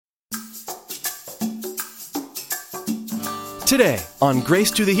Today on Grace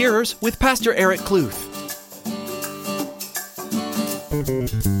to the Hearers with Pastor Eric Kluth.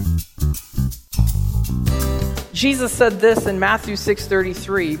 Jesus said this in Matthew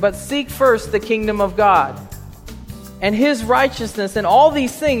 6:33, "But seek first the kingdom of God and his righteousness, and all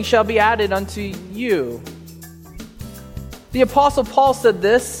these things shall be added unto you." The Apostle Paul said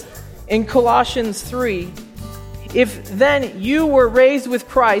this in Colossians 3, "If then you were raised with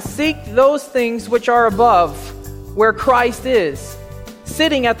Christ, seek those things which are above, where Christ is,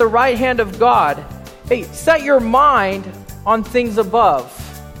 sitting at the right hand of God." Hey, set your mind on things above,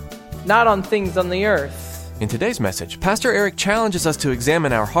 not on things on the earth. In today's message, Pastor Eric challenges us to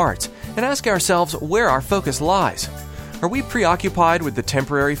examine our hearts and ask ourselves where our focus lies. Are we preoccupied with the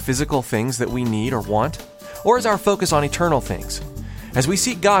temporary physical things that we need or want? Or is our focus on eternal things? As we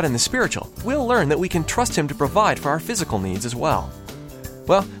seek God in the spiritual, we'll learn that we can trust Him to provide for our physical needs as well.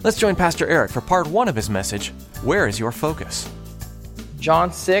 Well, let's join Pastor Eric for part 1 of his message, Where is Your Focus?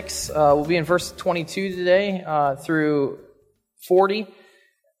 John 6, we'll be in verse 22 today through 40.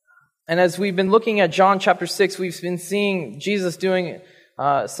 And as we've been looking at John chapter 6, we've been seeing Jesus doing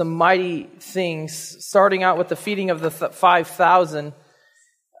some mighty things, starting out with the feeding of the 5,000,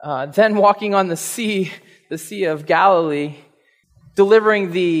 then walking on the Sea of Galilee,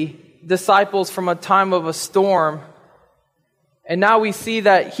 delivering the disciples from a time of a storm. And now we see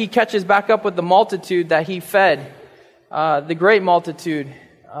that He catches back up with the multitude that He fed, the great multitude.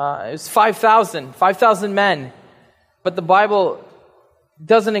 It was 5,000 men. But the Bible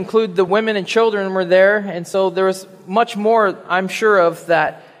doesn't include the women and children were there, and so there was much more, I'm sure of,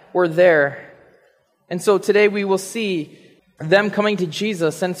 that were there. And so today we will see them coming to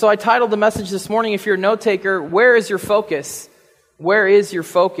Jesus. And so I titled the message this morning, if you're a note taker, Where is your focus? Where is your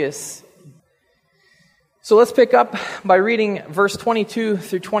focus? So let's pick up by reading verse 22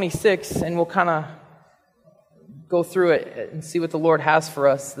 through 26, and we'll kind of go through it and see what the Lord has for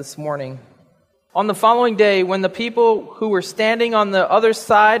us this morning. "On the following day, when the people who were standing on the other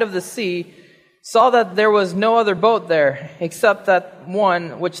side of the sea saw that there was no other boat there, except that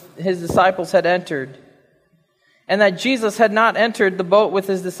one which His disciples had entered, and that Jesus had not entered the boat with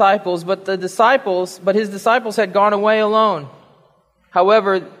His disciples, but His disciples had gone away alone.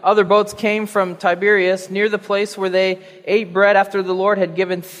 However, other boats came from Tiberias, near the place where they ate bread after the Lord had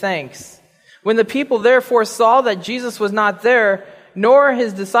given thanks. When the people therefore saw that Jesus was not there, nor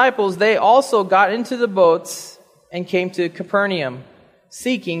His disciples, they also got into the boats and came to Capernaum,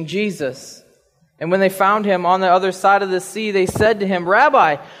 seeking Jesus. And when they found Him on the other side of the sea, they said to Him,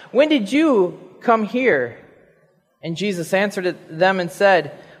 'Rabbi, when did you come here?' And Jesus answered them and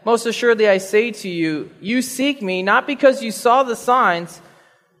said, 'Most assuredly I say to you, you seek me not because you saw the signs,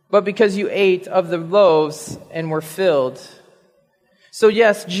 but because you ate of the loaves and were filled.' So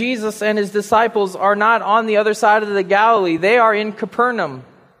yes, Jesus and His disciples are not on the other side of the Galilee. They are in Capernaum.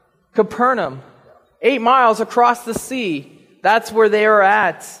 8 miles across the sea. That's where they are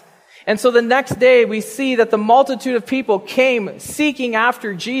at. And so the next day we see that the multitude of people came seeking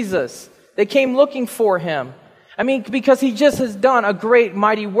after Jesus. They came looking for Him. I mean, because He just has done a great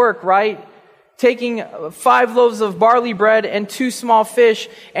mighty work, right? Taking 5 loaves of barley bread and 2 small fish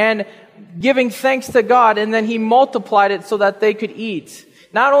and giving thanks to God, and then He multiplied it so that they could eat.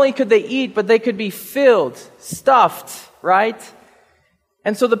 Not only could they eat, but they could be filled, stuffed, right?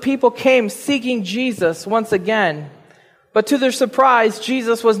 And so the people came seeking Jesus once again. But to their surprise,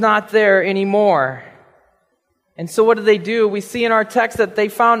 Jesus was not there anymore. And so what did they do? We see in our text that they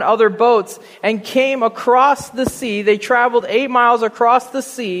found other boats and came across the sea. They traveled 8 miles across the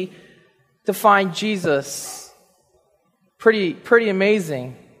sea to find Jesus. Pretty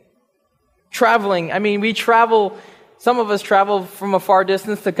amazing. Traveling, I mean, some of us travel from a far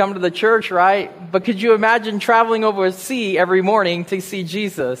distance to come to the church, right? But could you imagine traveling over a sea every morning to see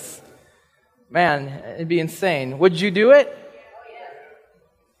Jesus? Man, it'd be insane. Would you do it?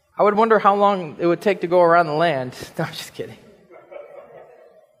 I would wonder how long it would take to go around the land. No, I'm just kidding.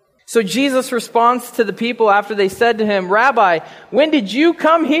 So Jesus responds to the people after they said to Him, "Rabbi, when did you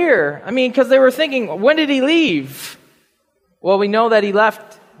come here?" I mean, because they were thinking, when did He leave? Well, we know that He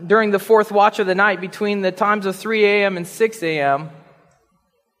left during the 4th watch of the night between the times of 3 a.m. and 6 a.m.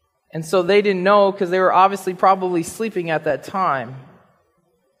 And so they didn't know because they were obviously probably sleeping at that time.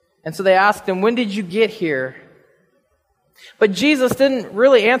 And so they asked Him, "When did you get here?" But Jesus didn't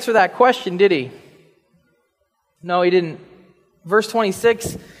really answer that question, did He? No, He didn't. Verse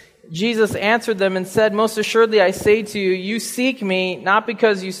 26, Jesus answered them and said, "Most assuredly I say to you, you seek me not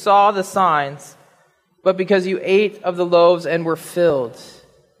because you saw the signs, but because you ate of the loaves and were filled."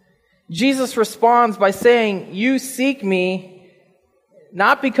 Jesus responds by saying, "You seek me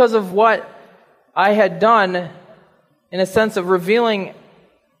not because of what I had done in a sense of revealing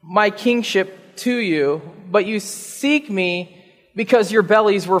my kingship to you, but you seek me because your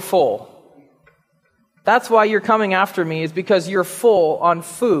bellies were full. That's why you're coming after me, is because you're full on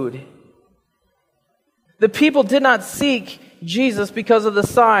food. The people did not seek Jesus because of the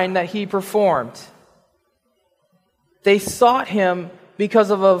sign that he performed. They sought him because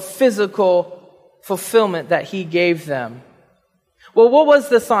of a physical fulfillment that he gave them. Well, what was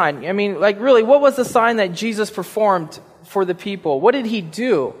the sign? I mean, really, what was the sign that Jesus performed for the people? What did he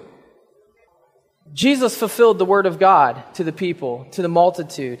do? Jesus fulfilled the word of God to the people, to the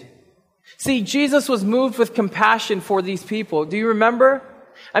multitude. See, Jesus was moved with compassion for these people. Do you remember?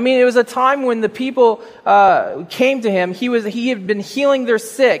 I mean, it was a time when the people came to him. He had been healing their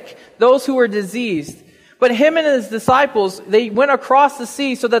sick, those who were diseased. But him and his disciples, they went across the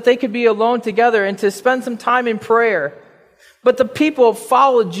sea so that they could be alone together and to spend some time in prayer. But the people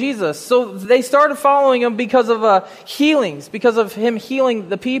followed Jesus. So they started following him because of healings, because of him healing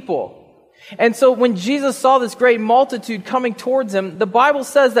the people. And so when Jesus saw this great multitude coming towards him, the Bible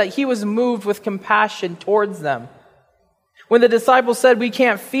says that he was moved with compassion towards them. When the disciples said, we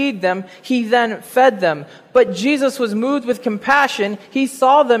can't feed them, he then fed them. But Jesus was moved with compassion. He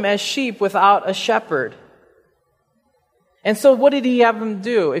saw them as sheep without a shepherd. And so what did he have them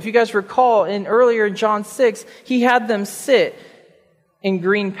do? If you guys recall, earlier in John 6, he had them sit in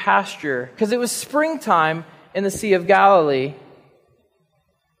green pasture because it was springtime in the Sea of Galilee.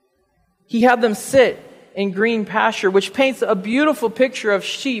 He had them sit in green pasture, which paints a beautiful picture of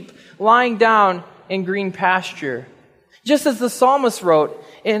sheep lying down in green pasture. Just as the psalmist wrote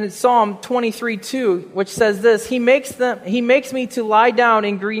in Psalm 23:2, which says this, He makes me to lie down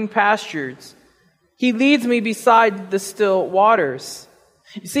in green pastures. He leads me beside the still waters.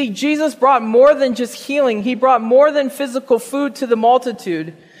 You see, Jesus brought more than just healing. He brought more than physical food to the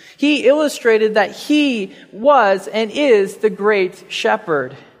multitude. He illustrated that he was and is the great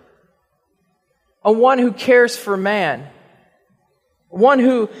shepherd. A one who cares for man. One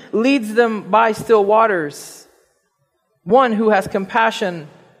who leads them by still waters. One who has compassion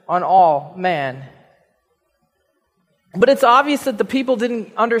on all man. But it's obvious that the people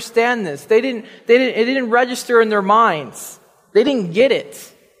didn't understand this. It didn't register in their minds. They didn't get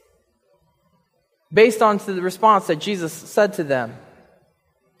it. Based on the response that Jesus said to them.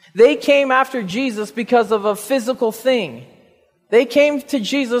 They came after Jesus because of a physical thing. They came to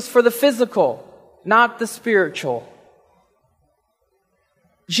Jesus for the physical, not the spiritual.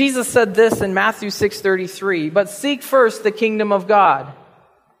 Jesus said this in Matthew 6:33, but seek first the kingdom of God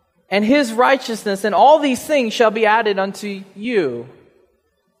and his righteousness, and all these things shall be added unto you.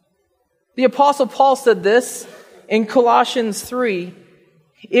 The Apostle Paul said this in Colossians 3,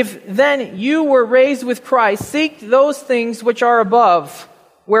 if then you were raised with Christ, seek those things which are above,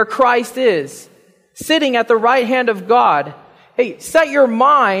 where Christ is, sitting at the right hand of God. Hey, set your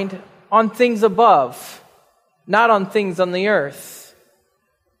mind on things above, not on things on the earth.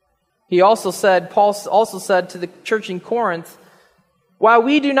 Paul also said to the church in Corinth, while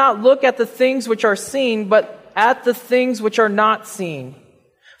we do not look at the things which are seen, but at the things which are not seen.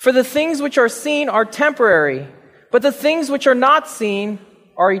 For the things which are seen are temporary, but the things which are not seen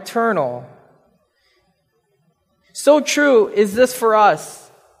are eternal. So true is this for us.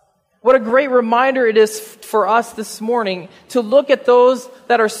 What a great reminder it is for us this morning to look at those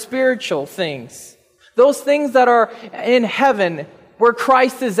that are spiritual things. Those things that are in heaven where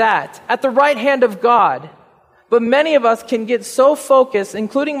Christ is at the right hand of God. But many of us can get so focused,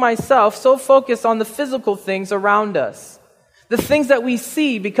 including myself, so focused on the physical things around us. The things that we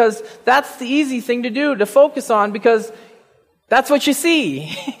see, because that's the easy thing to do, to focus on, because that's what you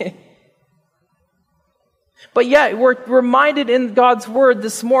see. But yet, we're reminded in God's Word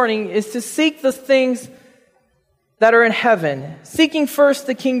this morning is to seek the things that are in heaven, seeking first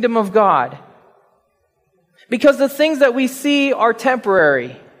the kingdom of God. Because the things that we see are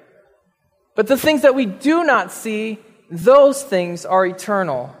temporary. But the things that we do not see, those things are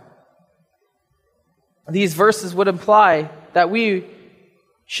eternal. These verses would imply that we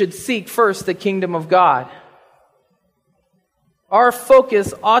should seek first the kingdom of God. Our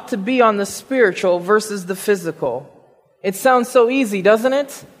focus ought to be on the spiritual versus the physical. It sounds so easy, doesn't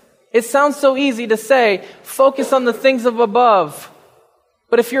it? It sounds so easy to say, focus on the things of above.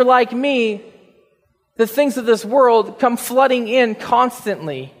 But if you're like me, the things of this world come flooding in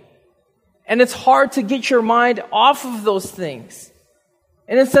constantly. And it's hard to get your mind off of those things.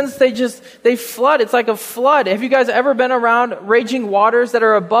 In a sense, they flood. It's like a flood. Have you guys ever been around raging waters that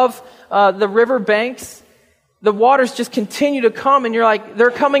are above the river banks? The waters just continue to come, and you're like,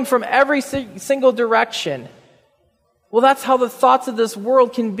 they're coming from every single direction. Well, that's how the thoughts of this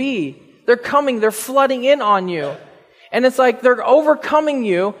world can be. They're coming, they're flooding in on you. And it's like they're overcoming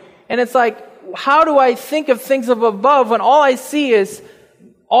you. And it's like, how do I think of things of above when all I see is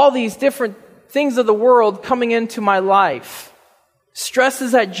all these different things of the world coming into my life?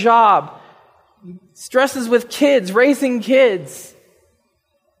 Stresses at job, stresses with kids, raising kids,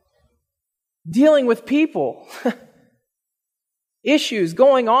 dealing with people, issues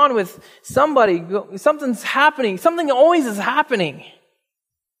going on with somebody, something's happening, something always is happening.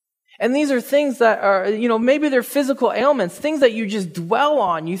 And these are things that are, maybe they're physical ailments, things that you just dwell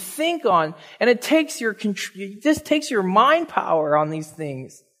on, you think on, and it takes your mind power on these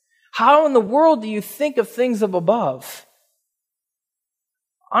things. How in the world do you think of things of above?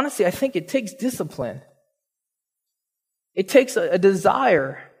 Honestly, I think it takes discipline. It takes a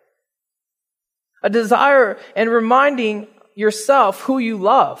desire and reminding yourself who you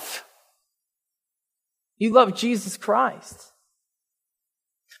love. You love Jesus Christ.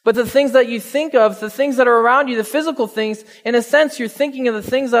 But the things that you think of, the things that are around you, the physical things, in a sense, you're thinking of the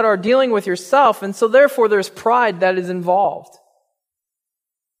things that are dealing with yourself, and so therefore there's pride that is involved.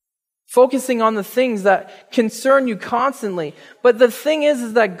 Focusing on the things that concern you constantly. But the thing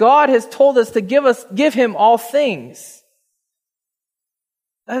is that God has told us to give Him all things.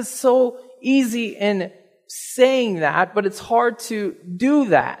 That's so easy in saying that, but it's hard to do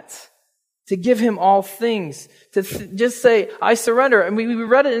that. To give Him all things. To just say, I surrender. And we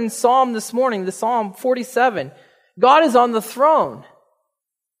read it in Psalm this morning, the Psalm 47. God is on the throne.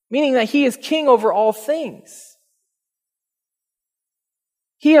 Meaning that He is king over all things.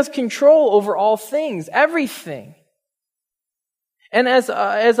 He has control over all things, everything. And as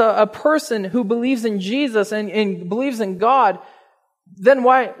a person who believes in Jesus and believes in God, then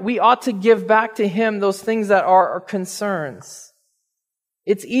why we ought to give back to Him those things that are our concerns.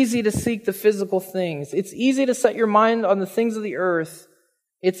 It's easy to seek the physical things. It's easy to set your mind on the things of the earth.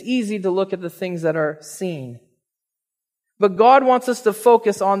 It's easy to look at the things that are seen. But God wants us to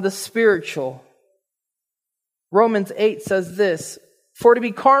focus on the spiritual. Romans 8 says this, "For to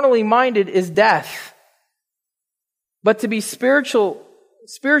be carnally minded is death, but to be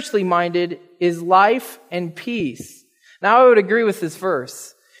spiritually minded is life and peace." Now I would agree with this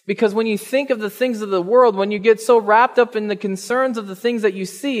verse. Because when you think of the things of the world, when you get so wrapped up in the concerns of the things that you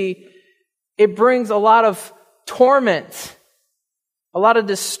see, it brings a lot of torment, a lot of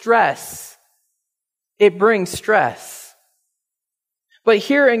distress. It brings stress. But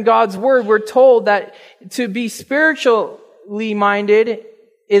here in God's Word, we're told that to be spiritually minded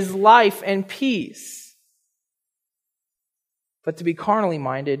is life and peace. But to be carnally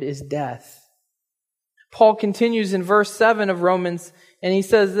minded is death. Paul continues in verse 7 of Romans, and he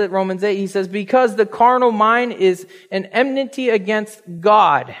says that Romans 8, he says, "Because the carnal mind is an enmity against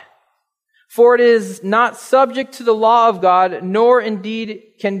God, for it is not subject to the law of God, nor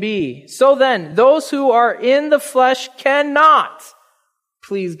indeed can be. So then, those who are in the flesh cannot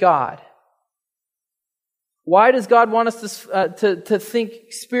please God." Why does God want us to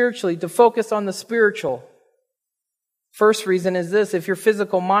think spiritually, to focus on the spiritual? First reason is this: if you're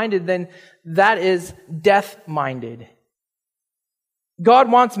physical minded, then that is death minded. God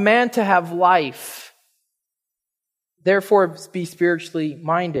wants man to have life. Therefore, be spiritually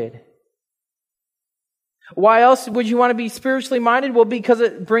minded. Why else would you want to be spiritually minded? Well, because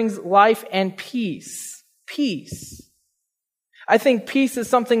it brings life and peace. Peace. I think peace is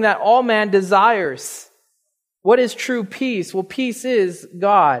something that all man desires. What is true peace? Well, peace is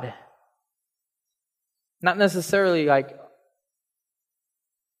God. Not necessarily like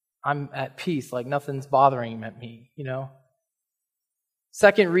I'm at peace, like nothing's bothering me,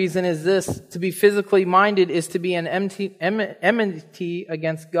 Second reason is this: to be physically minded is to be an enmity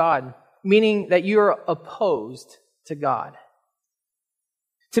against God, meaning that you are opposed to God.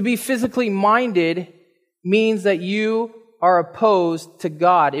 To be physically minded means that you are opposed to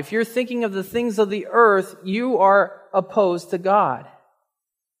God. If you're thinking of the things of the earth, you are opposed to God.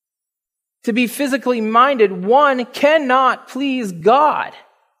 To be physically minded, one cannot please God.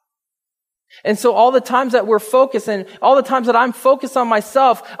 And so all the times that we're focused and all the times that I'm focused on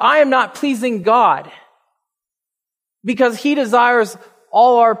myself, I am not pleasing God. Because He desires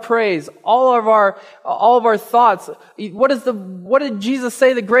all our praise, all of our thoughts. What did Jesus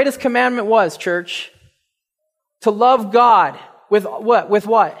say the greatest commandment was, church? To love God with what? With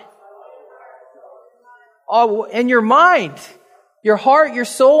what? Oh, and your mind. Your heart, your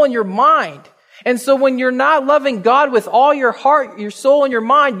soul, and your mind. And so when you're not loving God with all your heart, your soul, and your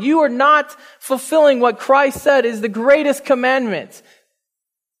mind, you are not fulfilling what Christ said is the greatest commandment.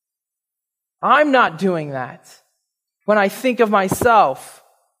 I'm not doing that when I think of myself.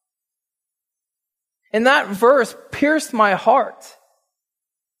 And that verse pierced my heart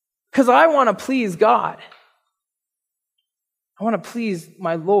because I want to please God. I want to please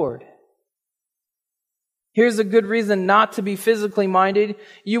my Lord. Here's a good reason not to be physically minded.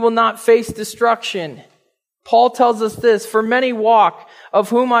 You will not face destruction. Paul tells us this, for many walk, of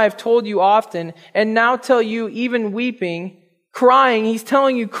whom I have told you often, and now tell you even weeping, crying. He's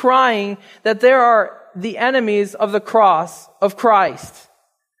telling you crying that there are the enemies of the cross of Christ,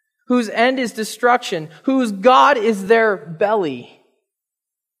 whose end is destruction, whose God is their belly,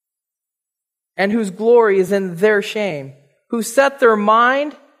 and whose glory is in their shame, who set their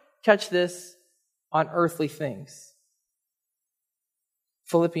mind, catch this, on earthly things.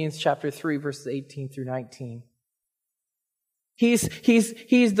 Philippians chapter 3, verses 18 through 19.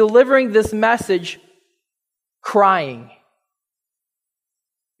 He's delivering this message crying.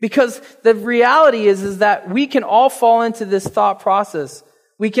 Because the reality is that we can all fall into this thought process.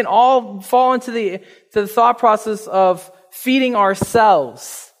 We can all fall into the thought process of feeding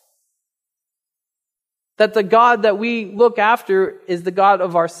ourselves. That the God that we look after is the God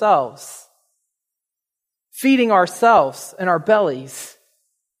of ourselves. Feeding ourselves and our bellies,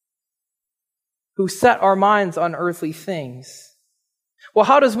 who set our minds on earthly things. Well,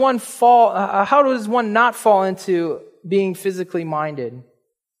 how does one not fall into being physically minded?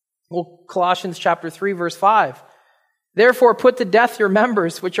 Well, Colossians chapter 3, verse 5. Therefore, put to death your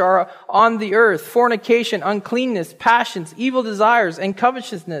members which are on the earth, fornication, uncleanness, passions, evil desires, and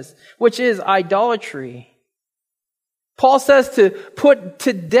covetousness, which is idolatry. Paul says to put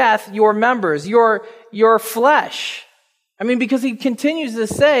to death your members, your flesh. Because he continues to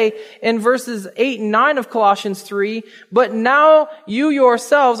say in verses 8 and 9 of Colossians 3, but now you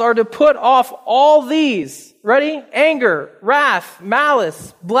yourselves are to put off all these. Ready? Anger, wrath,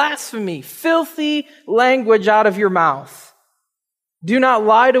 malice, blasphemy, filthy language out of your mouth. Do not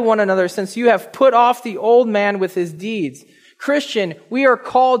lie to one another, since you have put off the old man with his deeds. Christian, we are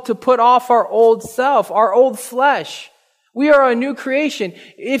called to put off our old self, our old flesh. We are a new creation.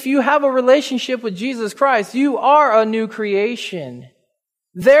 If you have a relationship with Jesus Christ, you are a new creation.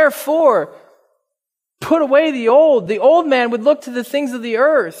 Therefore, put away the old. The old man would look to the things of the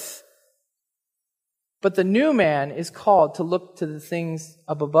earth. But the new man is called to look to the things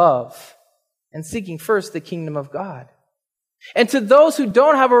up above and seeking first the kingdom of God. And to those who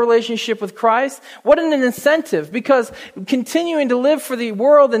don't have a relationship with Christ, what an incentive, because continuing to live for the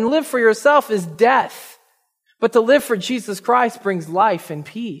world and live for yourself is death. But to live for Jesus Christ brings life and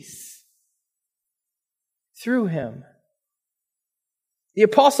peace through him. The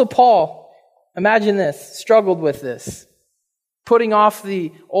Apostle Paul, imagine this, struggled with this, putting off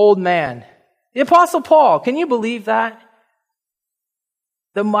the old man. The Apostle Paul, can you believe that?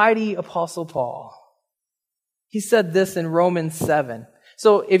 The mighty Apostle Paul. He said this in Romans 7.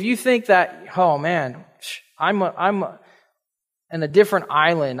 So if you think that, oh man, I'm in a different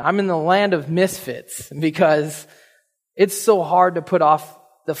island. I'm in the land of misfits because it's so hard to put off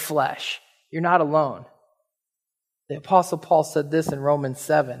the flesh. You're not alone. The Apostle Paul said this in Romans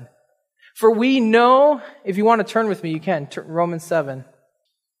 7. For we know, if you want to turn with me, you can. Romans 7,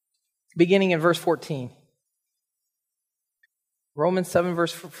 beginning in verse 14. Romans 7,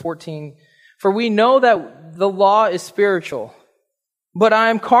 verse 14. For we know that the law is spiritual, but I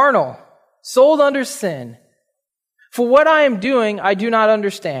am carnal, sold under sin. For what I am doing, I do not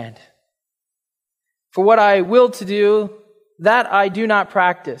understand. For what I will to do, that I do not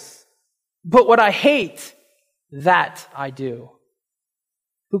practice. But what I hate, that I do.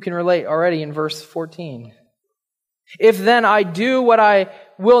 Who can relate already in verse 14? If then I do what I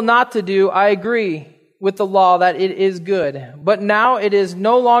will not to do, I agree with the law that it is good. But now it is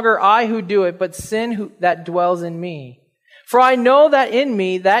no longer I who do it, but sin that dwells in me. For I know that in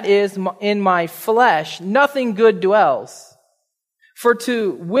me, that is, in my flesh, nothing good dwells. For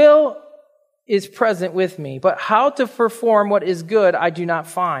to will is present with me, but how to perform what is good I do not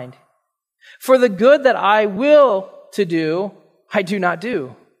find. For the good that I will to do, I do not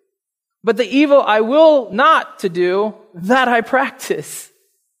do. But the evil I will not to do, that I practice.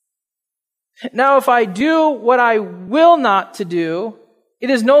 Now if I do what I will not to do, it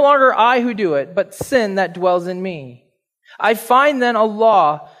is no longer I who do it, but sin that dwells in me. I find then a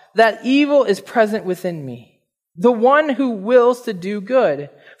law that evil is present within me, the one who wills to do good.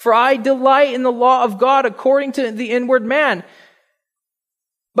 For I delight in the law of God according to the inward man.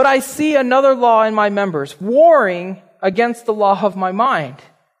 But I see another law in my members, warring against the law of my mind,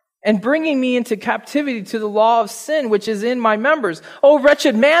 and bringing me into captivity to the law of sin which is in my members. O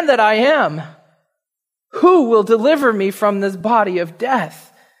wretched man that I am! Who will deliver me from this body of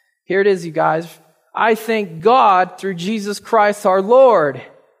death? Here it is, you guys. I thank God through Jesus Christ our Lord.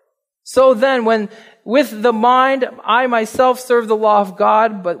 So then, when with the mind I myself serve the law of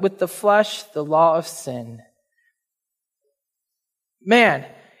God, but with the flesh the law of sin. Man,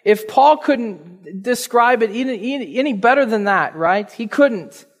 if Paul couldn't describe it any better than that, right? He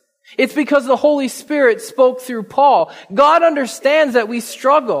couldn't. It's because the Holy Spirit spoke through Paul. God understands that we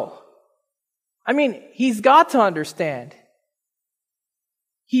struggle. I mean, He's got to understand.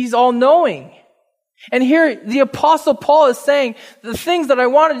 He's all-knowing. And here, the Apostle Paul is saying, the things that I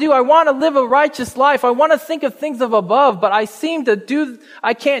want to do, I want to live a righteous life. I want to think of things of above, but I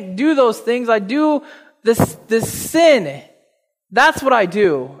can't do those things. I do this sin. That's what I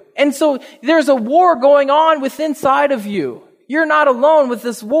do. And so there's a war going on inside of you. You're not alone with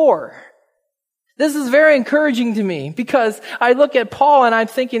this war. This is very encouraging to me because I look at Paul and I'm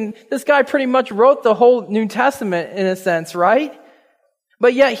thinking, this guy pretty much wrote the whole New Testament in a sense, right?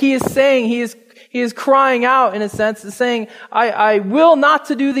 But yet he is saying, he is crying out in a sense, saying, I will not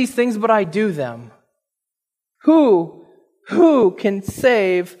to do these things, but I do them. Who can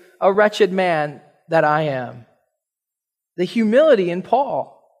save a wretched man that I am? The humility in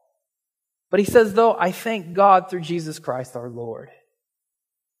Paul. But he says, though, I thank God through Jesus Christ our Lord.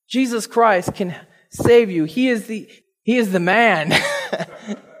 Jesus Christ can save you. He is the man.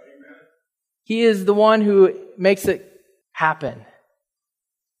 He is the one who makes it happen.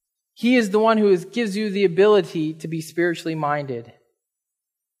 He is the one who gives you the ability to be spiritually minded.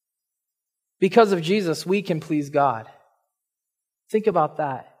 Because of Jesus, we can please God. Think about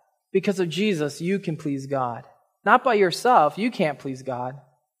that. Because of Jesus, you can please God. Not by yourself, you can't please God.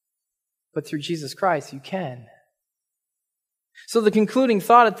 But through Jesus Christ, you can. So the concluding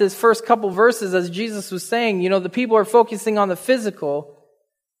thought at this first couple verses, as Jesus was saying, the people are focusing on the physical.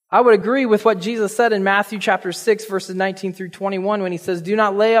 I would agree with what Jesus said in Matthew chapter 6, verses 19 through 21, when he says, do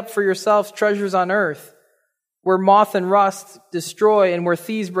not lay up for yourselves treasures on earth, where moth and rust destroy and where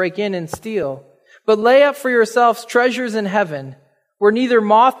thieves break in and steal. But lay up for yourselves treasures in heaven, where neither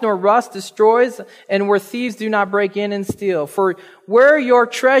moth nor rust destroys, and where thieves do not break in and steal. For where your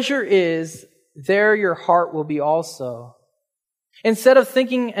treasure is, there your heart will be also. Instead of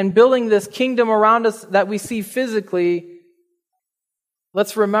thinking and building this kingdom around us that we see physically,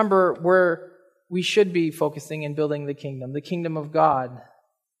 let's remember where we should be focusing and building the kingdom of God.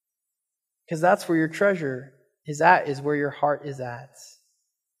 Because that's where your treasure is where your heart is at.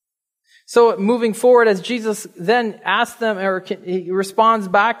 So moving forward, as Jesus then asks them, or he responds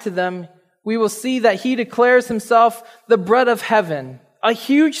back to them, we will see that he declares himself the bread of heaven. A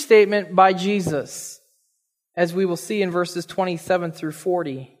huge statement by Jesus, as we will see in verses 27 through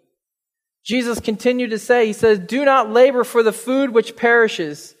 40. Jesus continued to say, he says, do not labor for the food which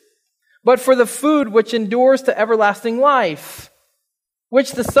perishes, but for the food which endures to everlasting life,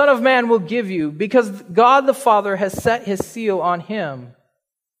 which the Son of Man will give you, because God the Father has set his seal on him.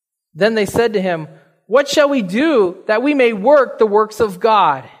 Then they said to him, what shall we do that we may work the works of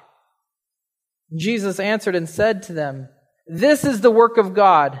God? Jesus answered and said to them, this is the work of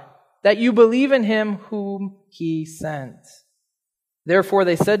God, that you believe in him whom he sent. Therefore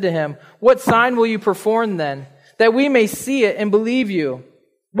they said to him, what sign will you perform then, that we may see it and believe you?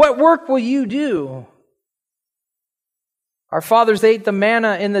 What work will you do? Our fathers ate the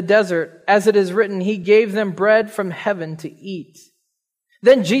manna in the desert, as it is written, he gave them bread from heaven to eat.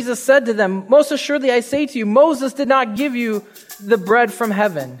 Then Jesus said to them, most assuredly I say to you, Moses did not give you the bread from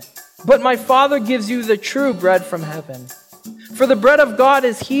heaven, but my Father gives you the true bread from heaven. For the bread of God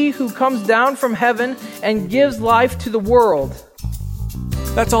is he who comes down from heaven and gives life to the world.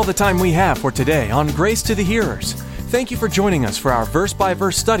 That's all the time we have for today on Grace to the Hearers. Thank you for joining us for our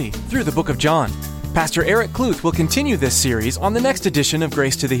verse-by-verse study through the book of John. Pastor Eric Kluth will continue this series on the next edition of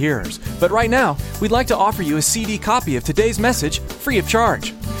Grace to the Hearers. But right now, we'd like to offer you a CD copy of today's message free of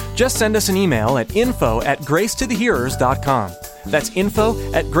charge. Just send us an email at info@gracetothehearers.com. That's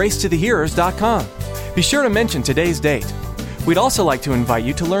info@gracetothehearers.com. Be sure to mention today's date. We'd also like to invite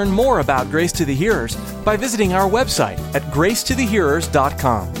you to learn more about Grace to the Hearers by visiting our website at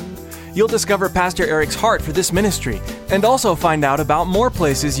gracetothehearers.com. You'll discover Pastor Eric's heart for this ministry and also find out about more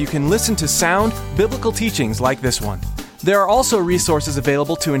places you can listen to sound biblical teachings like this one. There are also resources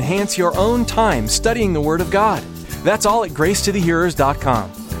available to enhance your own time studying the Word of God. That's all at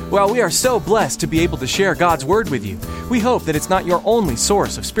gracetothehearers.com. While we are so blessed to be able to share God's Word with you, we hope that it's not your only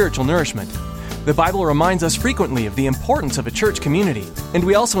source of spiritual nourishment. The Bible reminds us frequently of the importance of a church community, and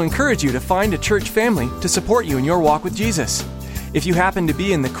we also encourage you to find a church family to support you in your walk with Jesus. If you happen to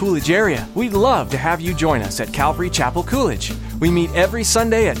be in the Coolidge area, we'd love to have you join us at Calvary Chapel Coolidge. We meet every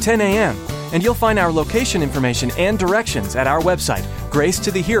Sunday at 10 a.m., and you'll find our location information and directions at our website,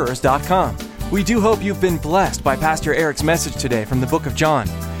 gracetothehearers.com. We do hope you've been blessed by Pastor Eric's message today from the book of John.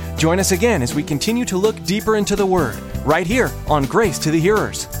 Join us again as we continue to look deeper into the Word, right here on Grace to the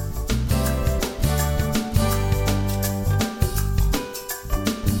Hearers.